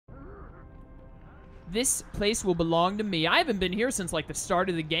This place will belong to me. I haven't been here since, like, the start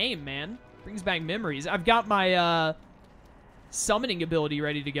of the game, man. Brings back memories. I've got my, summoning ability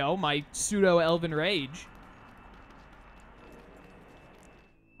ready to go. My pseudo-elven rage.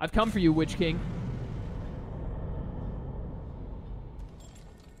 I've come for you, Witch King.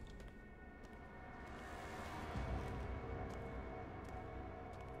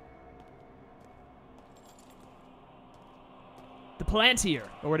 The Palantir,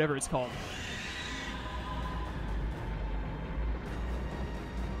 or whatever it's called.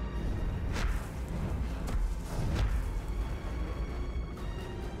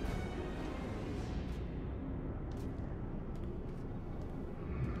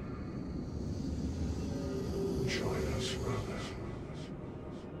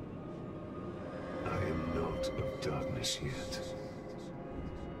 Yet.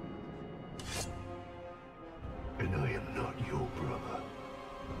 And I am not your brother.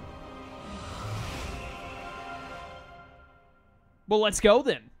 Well, let's go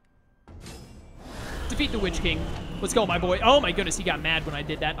then. Defeat the Witch King. Let's go, my boy. Oh my goodness, he got mad when I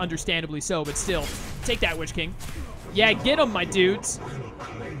did that. Understandably so, but still. Take that, Witch King. Yeah, get him, my dudes.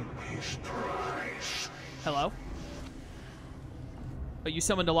 Hello? Oh, you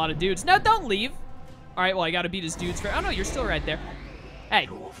summoned a lot of dudes. No, don't leave. All right, well, I got to beat his dudes first. Oh, no, you're still right there. Hey.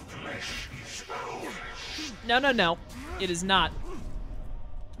 No, no, no. It is not.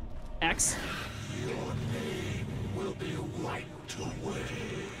 X. Your name will be wiped away.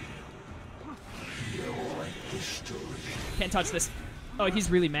 Your history. Can't touch this. Oh,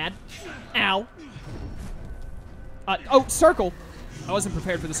 he's really mad. Ow. Oh, circle. I wasn't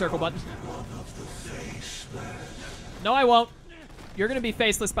prepared for the circle button. No, I won't. You're going to be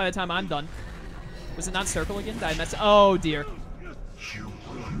faceless by the time I'm done. Was it not circle again? Did I mess up? Oh, dear.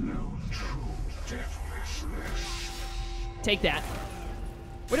 Take that.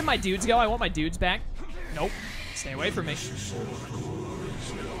 Where did my dudes go? I want my dudes back. Nope. Stay away from me.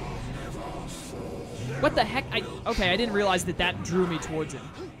 What the heck? Okay, I didn't realize that that drew me towards him.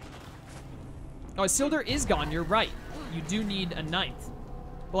 Oh, Isildur is gone. You're right. You do need a ninth.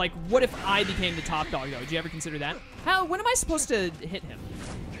 But, like, what if I became the top dog, though? Did you ever consider that? When am I supposed to hit him?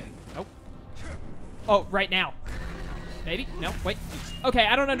 Nope. Oh, right now. Maybe? No, wait. Okay,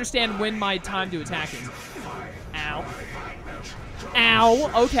 I don't understand when my time to attack is. Ow.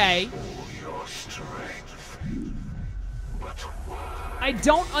 Ow, okay. I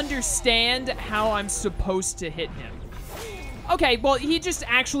don't understand how I'm supposed to hit him. Okay, well, he just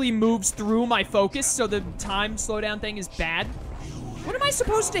actually moves through my focus, so the time slowdown thing is bad. What am I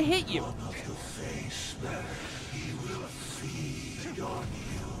supposed to hit you?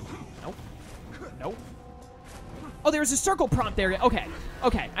 Nope. Nope. Oh, there's a circle prompt there. Okay.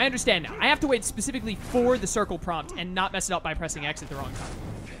 Okay, I understand now. I have to wait specifically for the circle prompt and not mess it up by pressing X at the wrong time.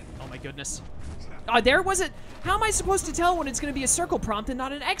 Oh my goodness. There was it. How am I supposed to tell when it's going to be a circle prompt and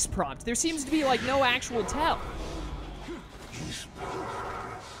not an X prompt? There seems to be, like, no actual tell.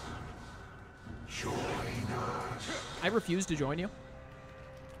 I refuse to join you.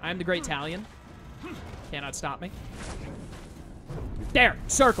 I am the great Talion. Cannot stop me. There,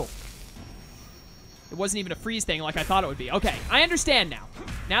 circle. It wasn't even a freeze thing like I thought it would be. Okay, I understand now.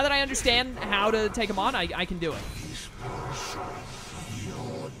 Now that I understand how to take him on, I can do it.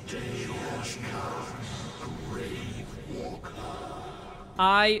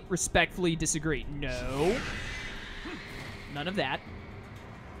 I respectfully disagree. No. None of that.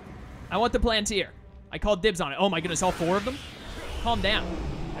 I want the Palantir. I called dibs on it. Oh my goodness, all four of them? Calm down.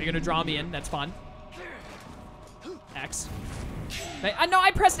 Are you gonna draw me in? That's fun. X. No,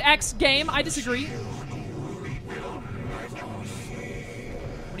 I pressed X, game. I disagree.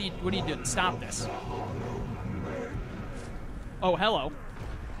 What are you doing? Stop this. Oh, hello.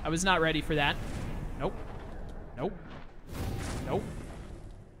 I was not ready for that. Nope. Nope. Nope.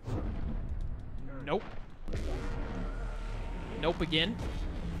 Nope. Nope again.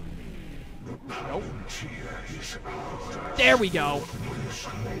 Nope. There we go.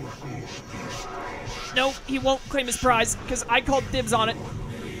 Nope, he won't claim his prize because I called dibs on it.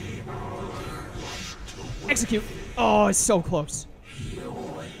 Execute. Oh, it's so close.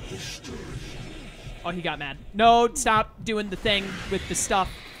 Oh, he got mad. No, stop doing the thing with the stuff.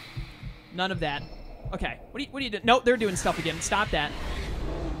 None of that. Okay, what are you doing? No, they're doing stuff again. Stop that.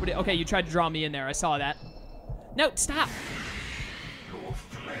 Okay, you tried to draw me in there. I saw that. No, stop.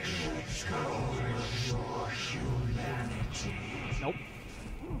 Nope.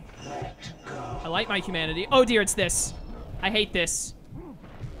 I like my humanity. Oh dear, it's this. I hate this.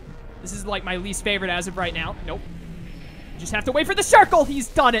 This is like my least favorite as of right now. Nope. Just have to wait for the circle. He's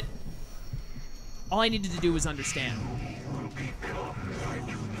done it. All I needed to do was understand.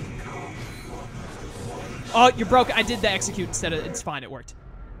 Oh, you're broke. I did the execute instead of... It's fine. It worked.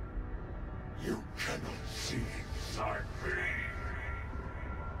 You cannot see inside me.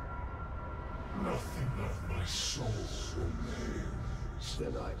 Nothing of my soul remains.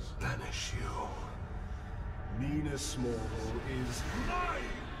 Then I banish you. Minas Morgul is mine!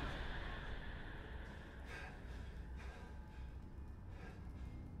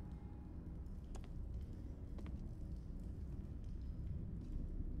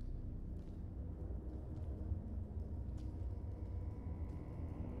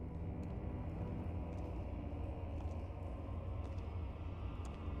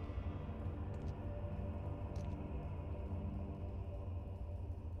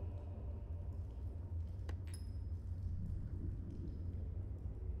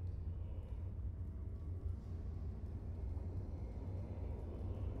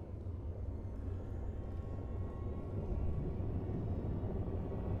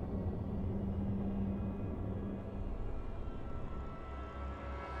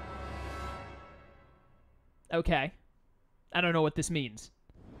 Okay. I don't know what this means.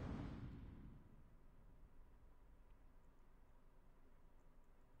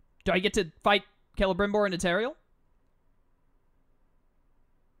 Do I get to fight Celebrimbor and Talion?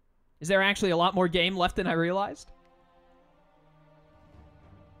 Is there actually a lot more game left than I realized?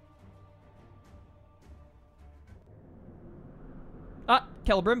 Ah,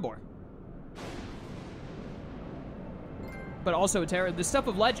 Celebrimbor. But also Talion. The stuff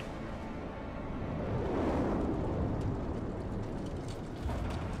of legend.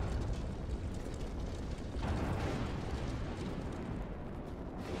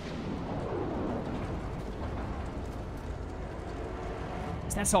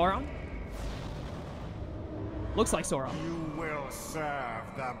 Is that Sauron? Looks like Sauron. You will serve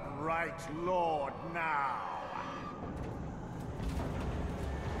the bright Lord now.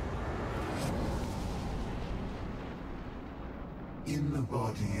 In the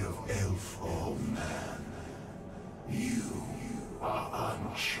body of elf or man, you are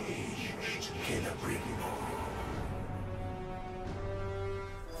unchanged, Celebrimbor.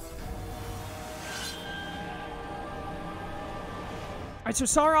 Alright, so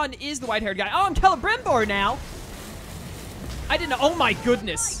Sauron is the white-haired guy. Oh, I'm Celebrimbor now! I didn't know. Oh my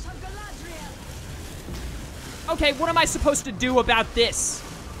goodness. Okay, what am I supposed to do about this?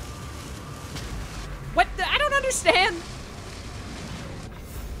 What? I don't understand.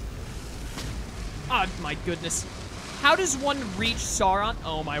 Oh my goodness. How does one reach Sauron?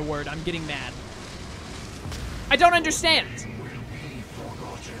 Oh my word, I'm getting mad. I don't understand.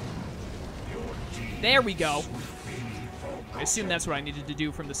 There we go. I assume that's what I needed to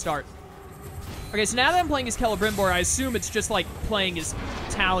do from the start. Okay, so now that I'm playing as Celebrimbor, I assume it's just like playing as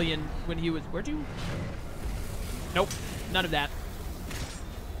Talion when he was... Where'd you... Nope, none of that.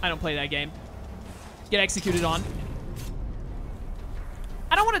 I don't play that game. Get executed on.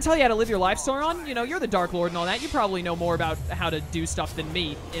 I don't want to tell you how to live your life, Sauron. You know, you're the Dark Lord and all that. You probably know more about how to do stuff than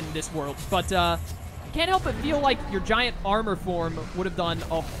me in this world. But, can't help but feel like your giant armor form would have done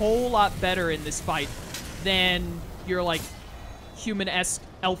a whole lot better in this fight than your, like, human-esque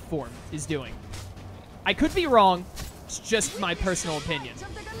elf form is doing. I could be wrong. It's just my personal opinion.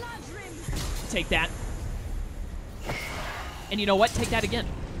 Take that. And you know what? Take that again.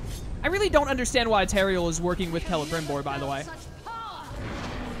 I really don't understand why Talion is working with Celebrimbor, by the way.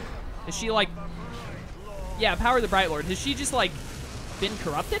 Is she, like... Yeah, Power of the Bright Lord. Has she just, like, been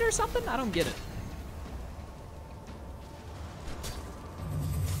corrupted or something? I don't get it.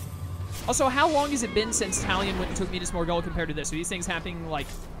 Also, how long has it been since Talion went and took Minas Morgul compared to this? Are these things happening, like,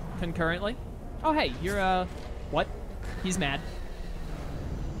 concurrently? Oh, hey, you're, what? He's mad.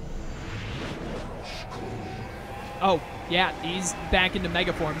 Oh, yeah, he's back into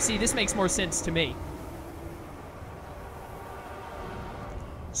Mega form. See, this makes more sense to me.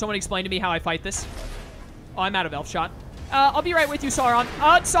 Someone explain to me how I fight this. Oh, I'm out of elf shot. I'll be right with you, Sauron.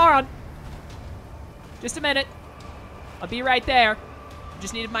 Sauron! Just a minute. I'll be right there.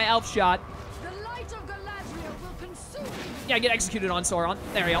 Just needed my elf shot. The light of Galadriel will consume. Yeah, get executed on Sauron.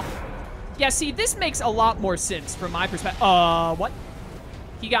 There we go. Yeah, see, this makes a lot more sense from my perspective. What?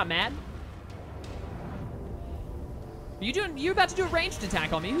 He got mad? You about to do a ranged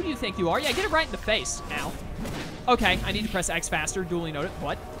attack on me? Who do you think you are? Yeah, get it right in the face. Ow. Okay, I need to press X faster. Duly noted.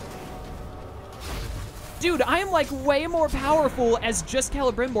 What? Dude, I am, like, way more powerful as just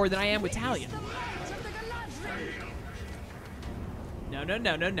Celebrimbor than I am with Talion. No, no,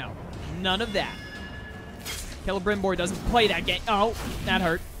 no, no, no. None of that. Celebrimbor doesn't play that game. Oh, that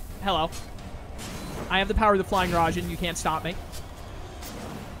hurt. Hello. I have the power of the Flying Rajan. You can't stop me.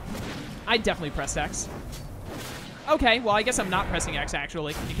 I definitely pressed X. Okay, well, I guess I'm not pressing X,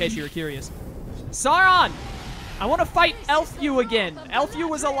 actually, in case you were curious. Sauron! I want to fight Elf-Yu again. Elf-Yu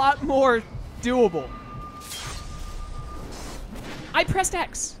was a lot more doable. I pressed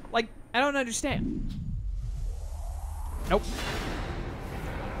X. Like, I don't understand. Nope.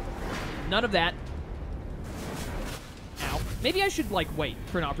 None of that. Ow. Maybe I should, like, wait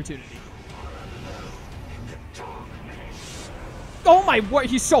for an opportunity. Oh my word,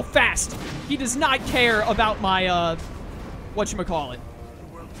 he's so fast. He does not care about my, whatchamacallit.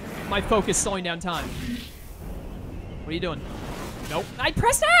 My focus slowing down time. What are you doing? Nope. I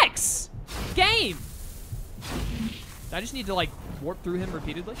pressed X! Game! I just need to, like, warp through him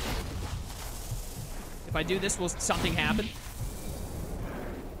repeatedly. If I do this, will something happen?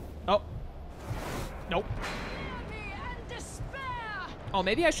 Oh. Nope. Oh,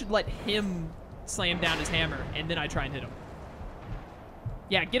 maybe I should let him slam down his hammer, and then I try and hit him.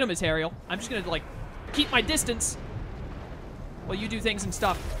 Yeah, get him, Asariel. I'm just gonna, like, keep my distance while you do things and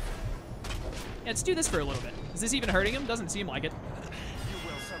stuff. Yeah, let's do this for a little bit. Is this even hurting him? Doesn't seem like it.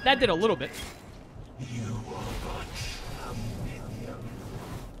 That did a little bit.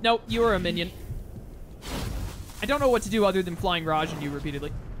 Nope, you are a minion. I don't know what to do other than flying Raj and you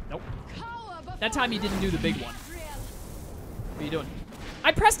repeatedly. Nope. That time he didn't do the big one. What are you doing?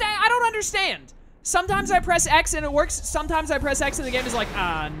 I pressed A. I don't understand. Sometimes I press X and it works. Sometimes I press X and the game is like,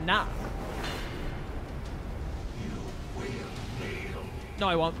 nah. No,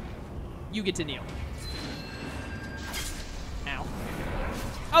 I won't. You get to kneel. Ow.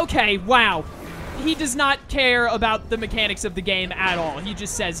 Okay, wow. He does not care about the mechanics of the game at all. He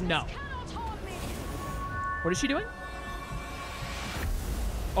just says no. What is she doing?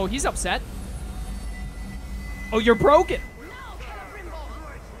 Oh, he's upset. Oh, you're broken.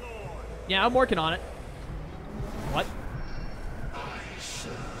 Yeah, I'm working on it. What?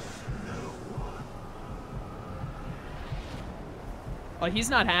 Oh, he's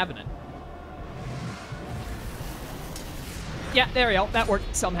not having it. Yeah, there we go. That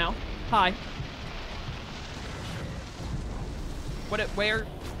worked somehow. Hi. Where?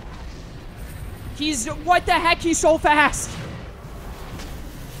 What the heck? He's so fast.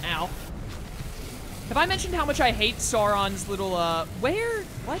 Ow. Have I mentioned how much I hate Sauron's little,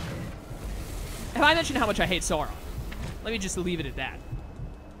 what? Have I mentioned how much I hate Sauron? Let me just leave it at that.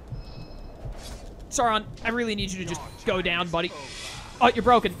 Sauron, I really need you to just go down, buddy. Oh, you're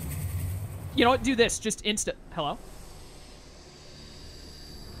broken. You know what? Do this. Just instant. Hello?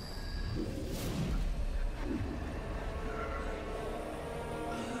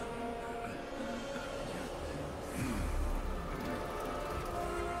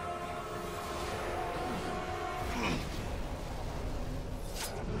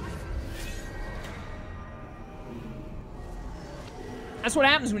 That's what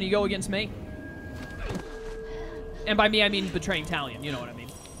happens when you go against me. And by me, I mean betraying Talion. You know what I mean.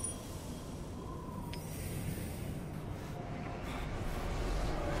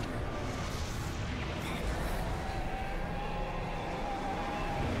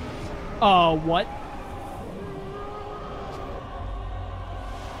 What?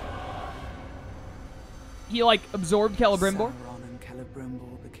 He, like, absorbed Celebrimbor? Sauron and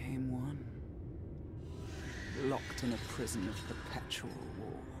Celebrimbor became one. Locked in a prison of perpetual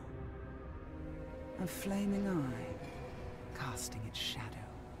war. A flaming eye, casting its shadow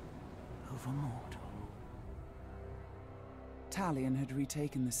over Mordor. Talion had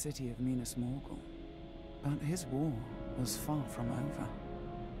retaken the city of Minas Morgul, but his war was far from over.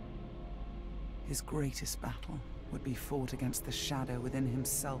 His greatest battle would be fought against the shadow within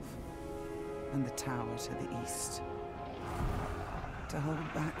himself and the tower to the east. To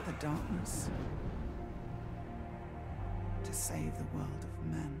hold back the darkness. To save the world of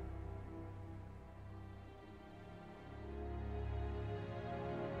men.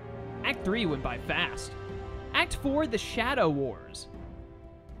 Act 3 went by fast. Act 4, the Shadow Wars.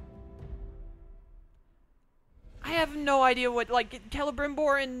 I have no idea what, like,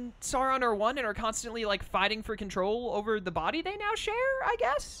 Celebrimbor and Sauron are one and are constantly, like, fighting for control over the body they now share, I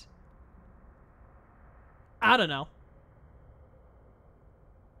guess? I don't know.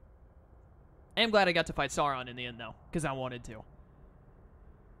 I am glad I got to fight Sauron in the end, though, because I wanted to.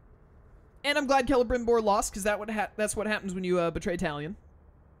 And I'm glad Celebrimbor lost, because that's what happens when you betray Talion.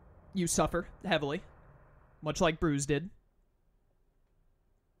 You suffer heavily, much like Bruce did.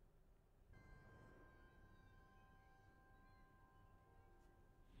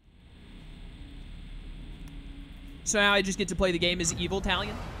 So now I just get to play the game as evil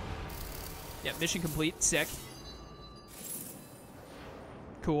Talion. Yeah, mission complete. Sick.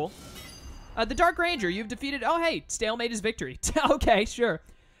 Cool. The Dark Ranger, you've defeated... Oh, hey, stalemate is victory. Okay, sure.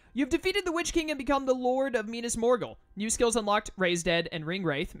 You've defeated the Witch King and become the Lord of Minas Morgul. New skills unlocked, Raise Dead, and Ring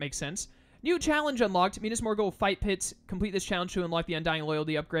Wraith. Makes sense. New challenge unlocked. Minas Morgul Fight Pits. Complete this challenge to unlock the Undying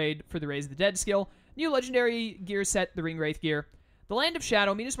Loyalty upgrade for the Raise the Dead skill. New legendary gear set, the Ring Wraith gear. The Land of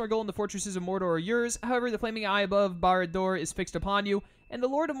Shadow. Minas Morgul and the fortresses of Mordor are yours. However, the flaming eye above Barad-dûr is fixed upon you, and the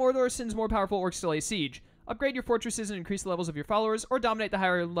Lord of Mordor sends more powerful orcs to lay siege. Upgrade your fortresses and increase the levels of your followers, or dominate the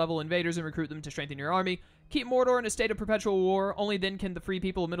higher level invaders and recruit them to strengthen your army. Keep Mordor in a state of perpetual war. Only then can the free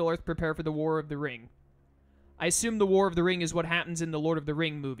people of Middle-earth prepare for the War of the Ring. I assume the War of the Ring is what happens in the Lord of the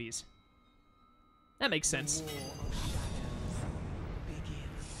Ring movies. That makes sense.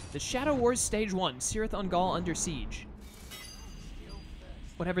 The Shadow Wars Stage 1. Cirith Ungol under siege.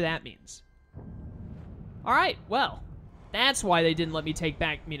 Whatever that means. Alright, well. That's why they didn't let me take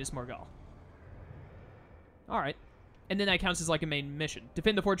back Minas Morgul. Alright. And then that counts as like a main mission.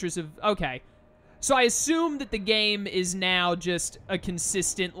 Defend the fortress of... Okay. So I assume that the game is now just a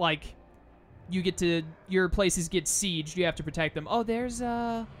consistent, like... You get to... Your places get sieged. You have to protect them. Oh, there's,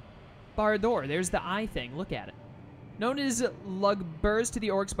 Barad-dûr. There's the eye thing. Look at it. Known as Lugburs to the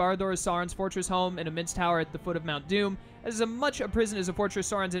orcs, Barad-dûr is Sauron's fortress home, an immense tower at the foot of Mount Doom. As much a prison as a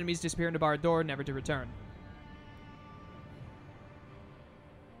fortress, Sauron's enemies disappear into Barad-dûr, never to return.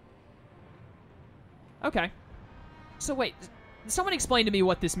 Okay. So wait, someone explain to me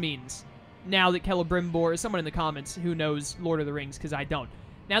what this means. Now that Celebrimbor, someone in the comments who knows Lord of the Rings, because I don't.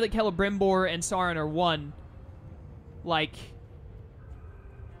 Now that Celebrimbor and Sauron are one, like...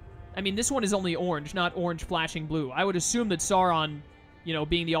 I mean, this one is only orange, not orange flashing blue. I would assume that Sauron, you know,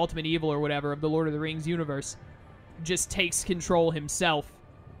 being the ultimate evil or whatever of the Lord of the Rings universe, just takes control himself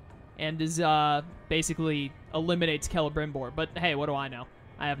and is, basically eliminates Celebrimbor. But hey, what do I know?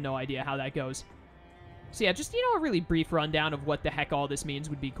 I have no idea how that goes. So yeah, just, you know, a really brief rundown of what the heck all this means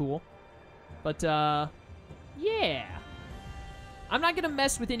would be cool. But, yeah. I'm not going to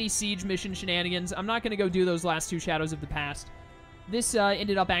mess with any siege mission shenanigans. I'm not going to go do those last two Shadows of the Past. This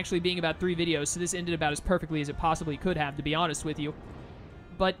ended up actually being about 3 videos, so this ended about as perfectly as it possibly could have, to be honest with you.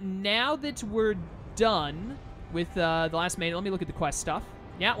 But now that we're done with the last main, let me look at the quest stuff.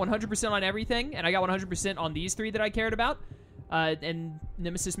 Yeah, 100% on everything, and I got 100% on these 3 that I cared about. And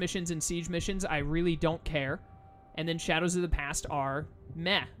Nemesis missions and Siege missions, I really don't care. And then Shadows of the Past are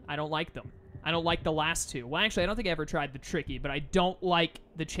meh. I don't like them. I don't like the last 2. Well, actually, I don't think I ever tried the Tricky, but I don't like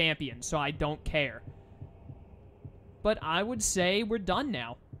the Champion, so I don't care. But I would say we're done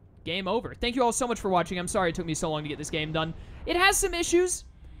now. Game over. Thank you all so much for watching. I'm sorry it took me so long to get this game done. It has some issues.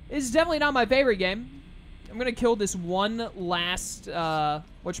 It's definitely not my favorite game. I'm going to kill this one last,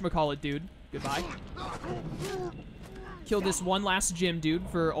 whatchamacallit dude. Goodbye. Kill this one last gym dude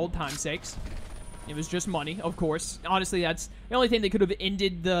for old time's sakes. It was just money, of course. Honestly, that's the only thing that could have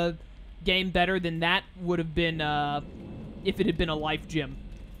ended the game better than that would have been, if it had been a life gym.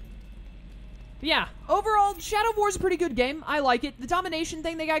 But yeah, overall, Shadow of War is a pretty good game. I like it. The domination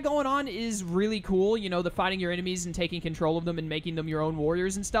thing they got going on is really cool. You know, the fighting your enemies and taking control of them and making them your own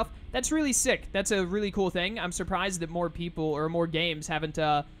warriors and stuff. That's really sick. That's a really cool thing. I'm surprised that more people or more games haven't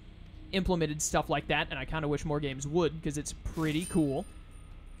implemented stuff like that, and I kind of wish more games would because it's pretty cool.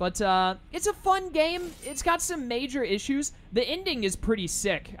 But it's a fun game. It's got some major issues. The ending is pretty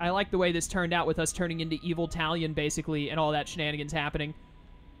sick. I like the way this turned out with us turning into evil Talion, basically, and all that shenanigans happening.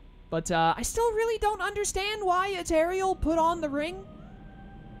 But I still really don't understand why Atariel put on the ring.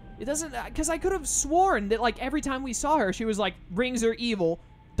 It doesn't... Because I could have sworn that, like, every time we saw her, she was like, rings are evil.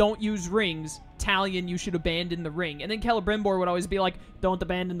 Don't use rings. Talion, you should abandon the ring. And then Celebrimbor would always be like, don't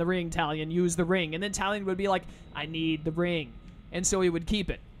abandon the ring, Talion. Use the ring. And then Talion would be like, I need the ring. And so he would keep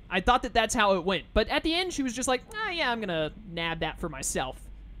it. I thought that that's how it went. But at the end, she was just like, yeah, I'm going to nab that for myself.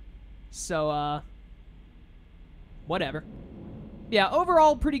 So, whatever. Yeah,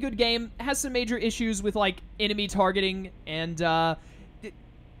 overall, pretty good game. Has some major issues with, like, enemy targeting, and, the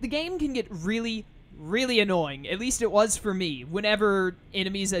game can get really, really annoying. At least it was for me, whenever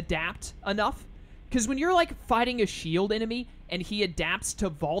enemies adapt enough. Because when you're, like, fighting a shield enemy, and he adapts to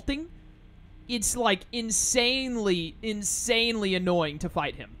vaulting, it's, like, insanely, insanely annoying to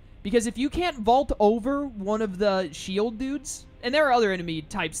fight him. Because if you can't vault over one of the shield dudes... And there are other enemy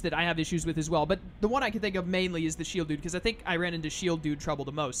types that I have issues with as well, but the one I can think of mainly is the shield dude, because I think I ran into shield dude trouble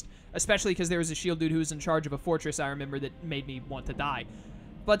the most. Especially because there was a shield dude who was in charge of a fortress, I remember, that made me want to die.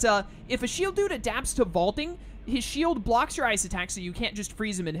 But if a shield dude adapts to vaulting, his shield blocks your ice attack, so you can't just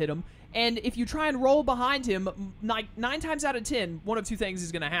freeze him and hit him. And if you try and roll behind him, 9 times out of 10, one of 2 things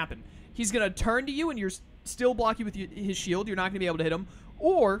is going to happen. He's going to turn to you, and you're still blocking with his shield. You're not going to be able to hit him.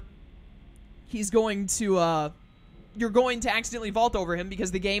 Or he's going to... You're going to accidentally vault over him because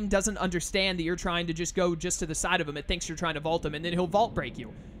the game doesn't understand that you're trying to just go just to the side of him. It thinks you're trying to vault him, and then he'll vault break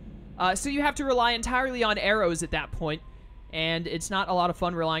you. So you have to rely entirely on arrows at that point. and it's not a lot of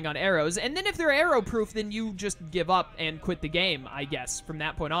fun relying on arrows. And then if they're arrow-proof, then you just give up and quit the game, I guess, from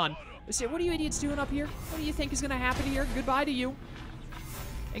that point on. They say, what are you idiots doing up here? What do you think is going to happen here? Goodbye to you.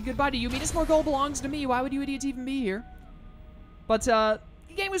 And goodbye to you. Minas Morgul belongs to me. Why would you idiots even be here? But,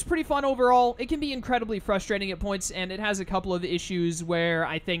 the game was pretty fun overall. It can be incredibly frustrating at points, and it has a couple of issues where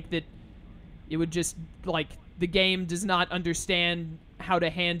I think that it would just, like, the game does not understand how to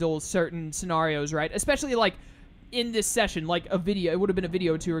handle certain scenarios, right? Especially, like, in this session, like a video, it would have been a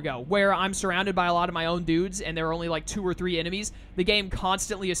video or two ago, where I'm surrounded by a lot of my own dudes, and there are only, like, 2 or 3 enemies. The game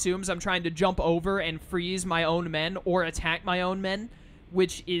constantly assumes I'm trying to jump over and freeze my own men or attack my own men,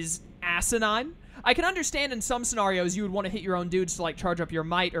 which is asinine. I can understand in some scenarios you would want to hit your own dudes to, like, charge up your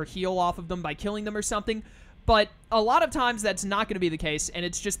might or heal off of them by killing them or something, but a lot of times that's not going to be the case, and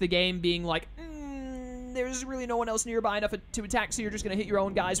it's just the game being like, there's really no one else nearby enough to attack, so you're just going to hit your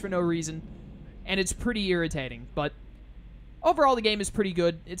own guys for no reason. And it's pretty irritating, but overall the game is pretty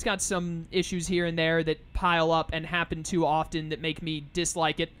good. It's got some issues here and there that pile up and happen too often that make me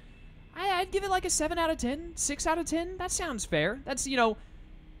dislike it. I'd give it like a 7 out of 10, 6 out of 10. That sounds fair. That's, you know,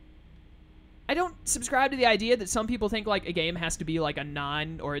 I don't subscribe to the idea that some people think like a game has to be like a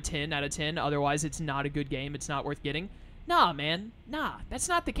 9 or a 10 out of 10, otherwise it's not a good game, it's not worth getting. Nah, man. Nah, that's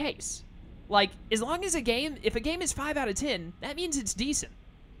not the case. Like, as long as if a game is 5 out of 10, that means it's decent.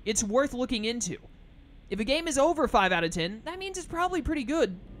 It's worth looking into. If a game is over 5 out of 10, that means it's probably pretty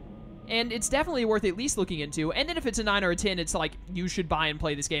good. And it's definitely worth at least looking into. And then if it's a 9 or a 10, it's like, you should buy and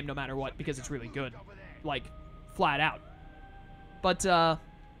play this game no matter what, because it's really good. Like, flat out. But,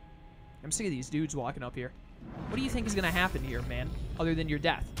 I'm sick of these dudes walking up here. What do you think is going to happen here, man? Other than your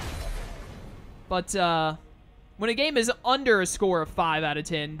death. But, when a game is under a score of 5 out of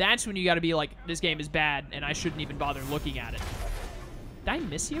 10, that's when you gotta be like, this game is bad, and I shouldn't even bother looking at it. Did I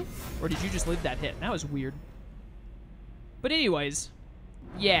miss you? Or did you just live that hit? That was weird. But anyways,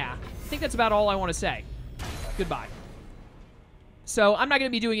 yeah. I think that's about all I want to say. Goodbye. So, I'm not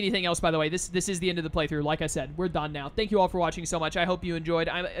going to be doing anything else, by the way. This is the end of the playthrough. Like I said, we're done now. Thank you all for watching so much. I hope you enjoyed.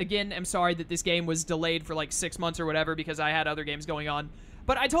 I, again, am sorry that this game was delayed for like 6 months or whatever because I had other games going on.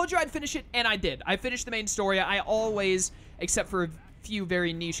 But I told you I'd finish it, and I did. I finished the main story. I always, except for a few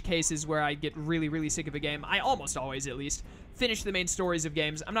very niche cases where I get really, really sick of a game, I almost always, at least, finish the main stories of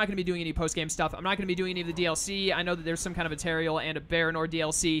games. I'm not going to be doing any post-game stuff. I'm not going to be doing any of the DLC. I know that there's some kind of a Tariel and a Baronor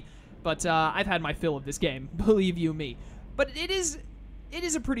DLC, but I've had my fill of this game, believe you me. But it is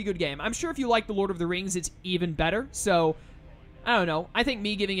a pretty good game. I'm sure if you like The Lord of the Rings, it's even better. So, I don't know. I think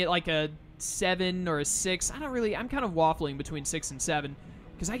me giving it like a 7 or a 6, I'm kind of waffling between 6 and 7.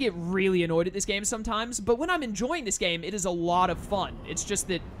 Because I get really annoyed at this game sometimes, but when I'm enjoying this game, it is a lot of fun. It's just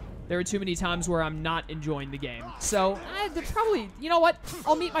that there are too many times where I'm not enjoying the game. So, probably, you know what?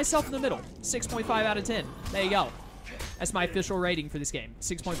 I'll meet myself in the middle. 6.5 out of 10. There you go. That's my official rating for this game.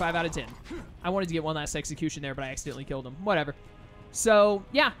 6.5 out of 10. I wanted to get one last execution there, but I accidentally killed him. Whatever. So,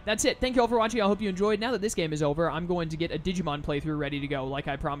 yeah, that's it. Thank you all for watching. I hope you enjoyed. Now that this game is over, I'm going to get a Digimon playthrough ready to go, like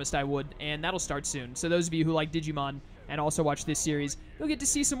I promised I would, and that'll start soon. So those of you who like Digimon and also watch this series, you'll get to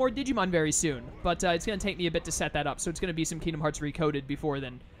see some more Digimon very soon. But it's going to take me a bit to set that up, so it's going to be some Kingdom Hearts Recoded before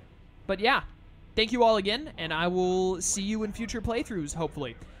then. But yeah, thank you all again, and I will see you in future playthroughs,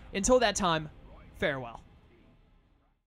 hopefully. Until that time, farewell.